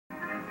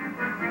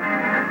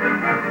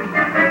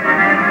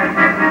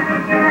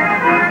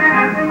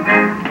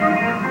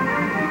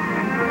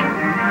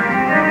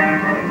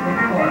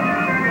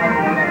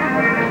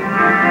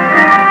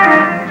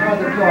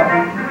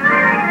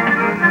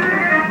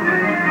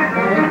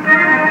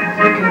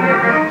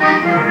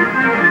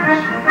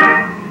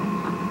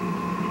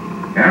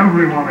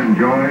Everyone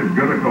enjoys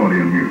good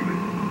accordion music.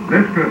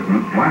 This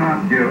Christmas, why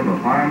not give a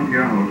fine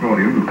piano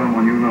accordion to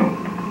someone you know?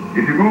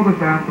 If you go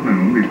this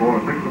afternoon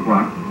before 6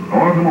 o'clock,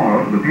 or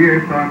tomorrow to the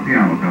PA Stock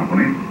Piano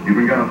Company, you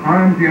can get a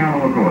fine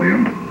piano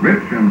accordion,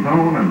 rich in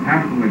tone and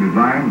handsomely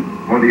designed,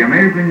 for the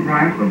amazing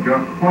price of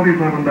just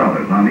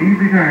 $27 on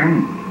easy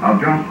terms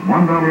of just $1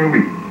 a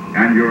week.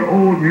 And your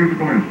old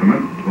musical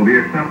instrument will be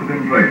accepted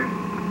in trade.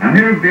 And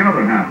here's the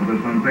other half of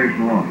this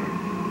sensational offer.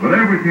 With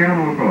every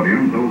piano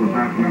accordion sold this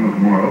afternoon or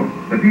tomorrow,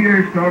 the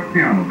PA Stock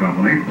Piano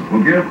Company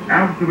will give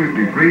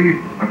absolutely free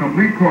a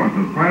complete course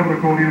of private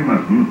accordion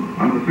lessons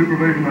under the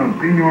supervision of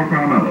Senor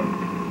Carmelo.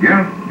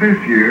 Yes, this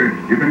year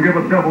you can give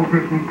a double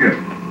Christmas gift,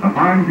 a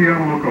fine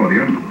piano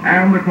accordion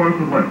and a course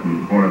of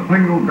lessons for a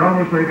single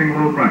dollar-saving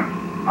low price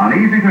on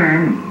easy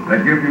terms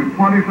that give you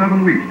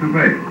 27 weeks to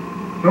pay.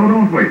 So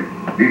don't wait.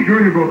 Be sure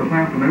you go this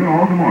afternoon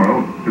or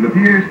tomorrow to the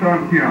PA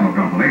Stock Piano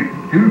Company,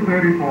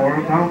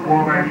 234 South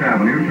Wabash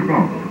Avenue,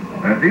 Chicago.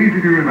 That's easy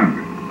to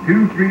remember.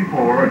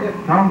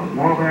 234 South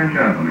Wabash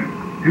Avenue,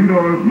 2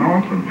 doors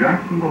north of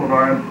Jackson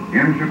Boulevard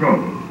in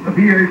Chicago. The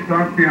PA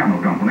Stock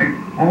Piano Company,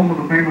 home of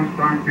the famous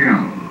Stock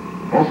pianos.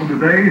 Open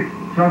today,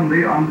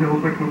 Sunday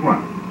until 6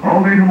 o'clock.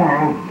 All day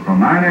tomorrow from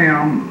 9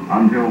 a.m.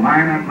 until 9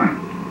 at night.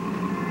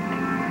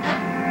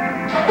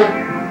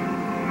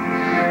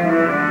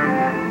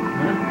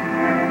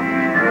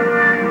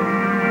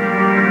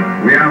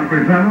 We have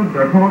presented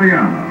the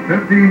Accordiana,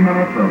 15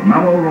 minutes of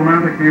mellow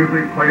romantic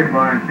music played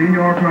by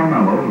Senor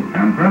Carmelo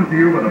and sent to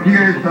you by the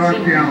PA Stock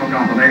Piano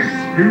Company,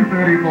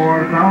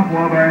 234 South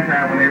Wabash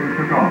Avenue,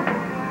 Chicago.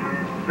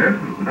 This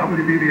is the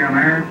WBBM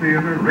Air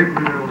Theater,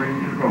 Wrigley Building,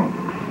 Chicago.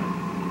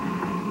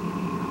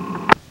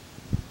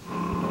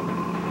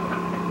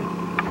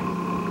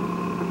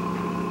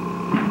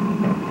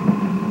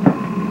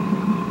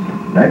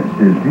 Next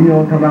is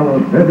Senor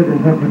Carmelo's vivid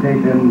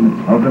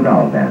interpretation of the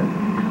doll dance.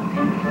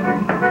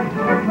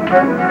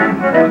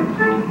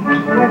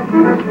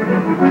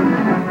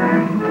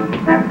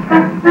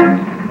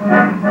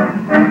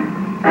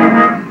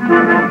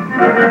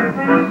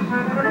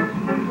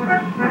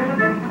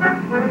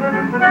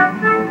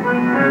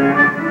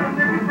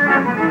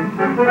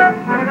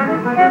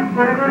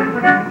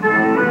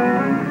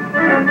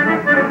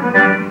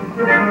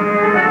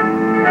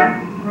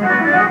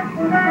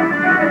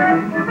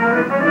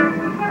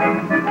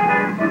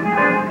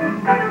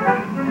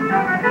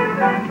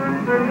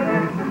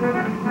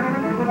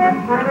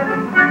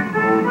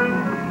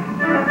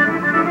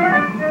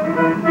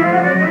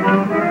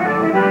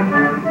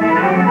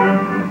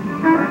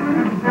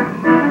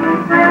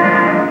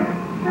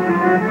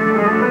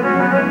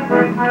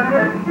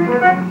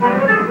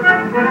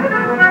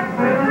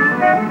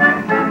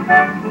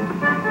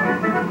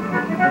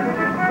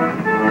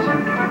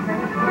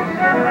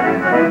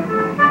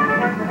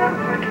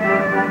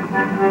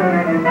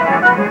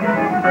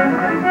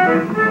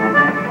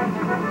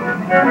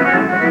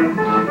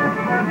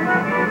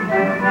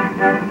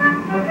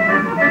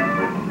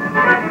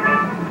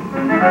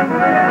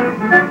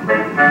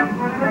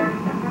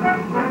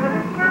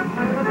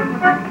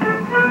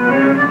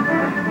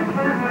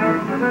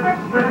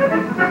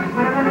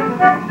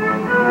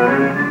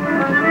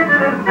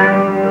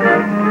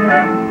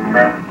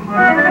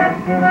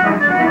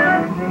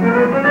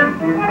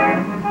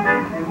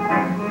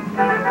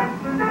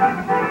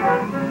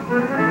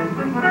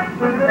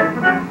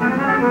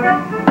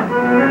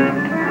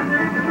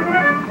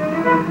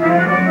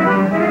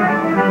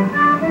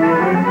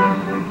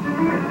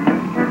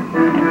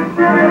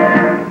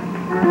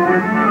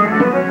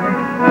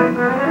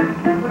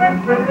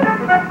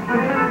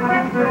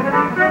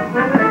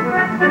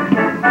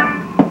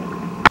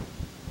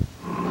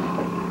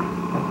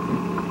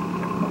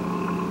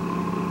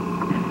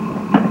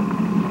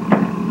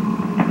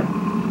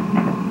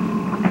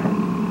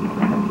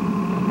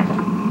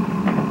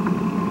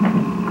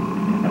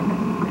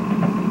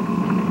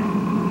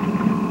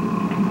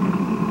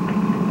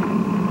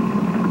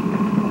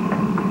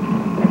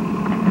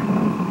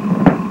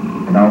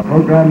 Our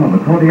program of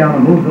Accordiana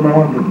moves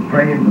along with the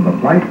train to the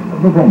flight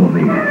of the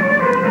bumblebee.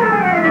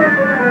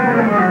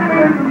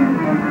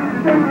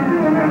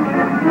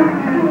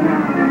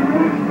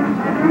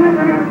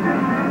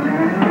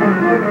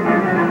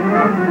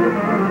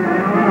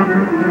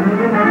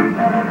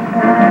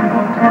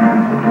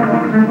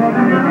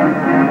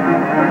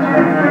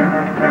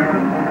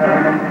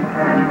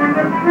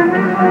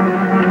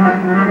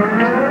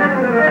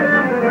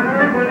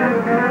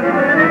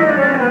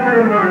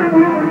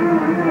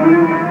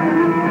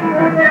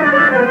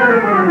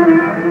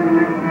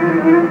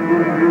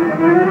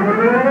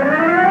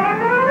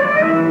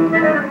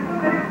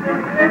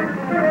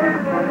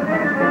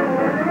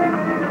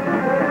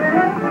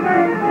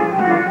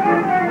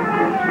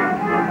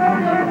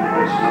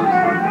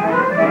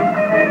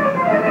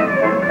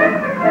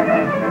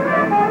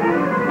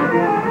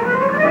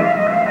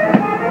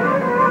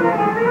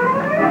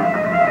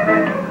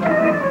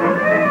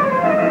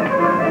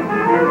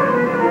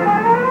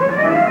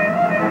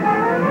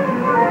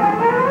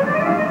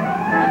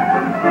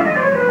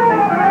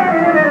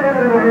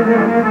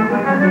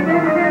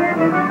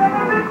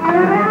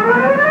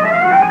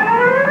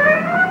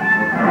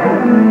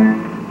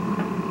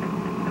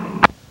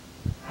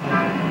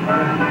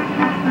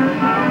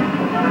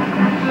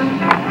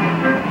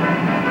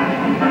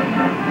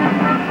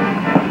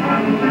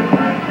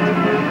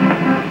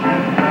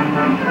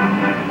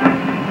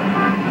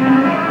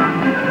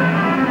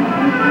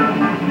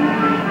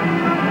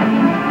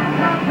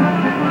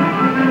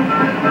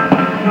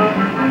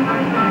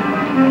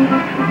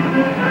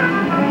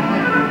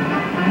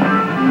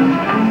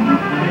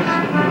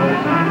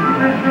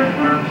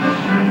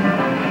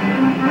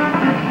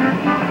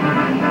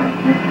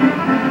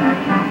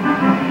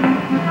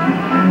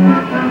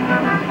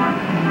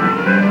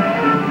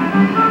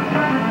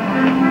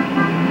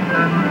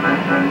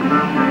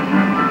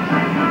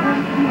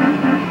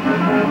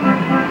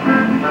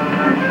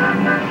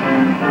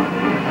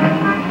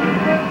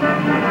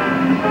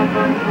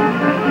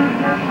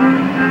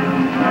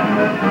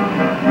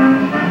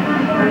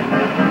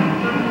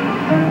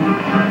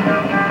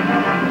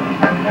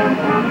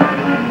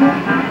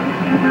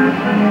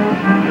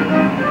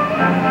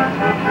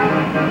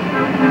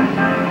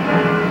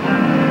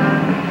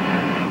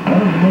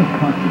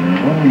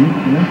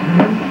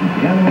 instrument, the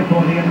piano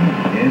accordion,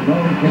 is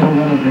also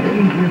one of the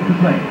easiest to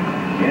play.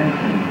 Yes,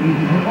 it's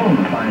easy to own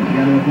a fine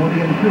piano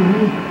accordion,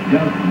 too.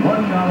 Just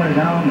 $1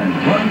 down and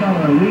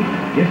 $1 a week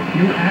if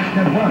you act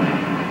at once.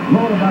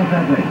 More about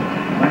that later.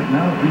 Right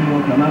now,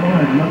 Senor Carmelo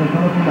has another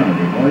colorful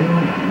melody for you,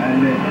 and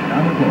it's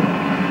on the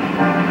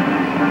floor.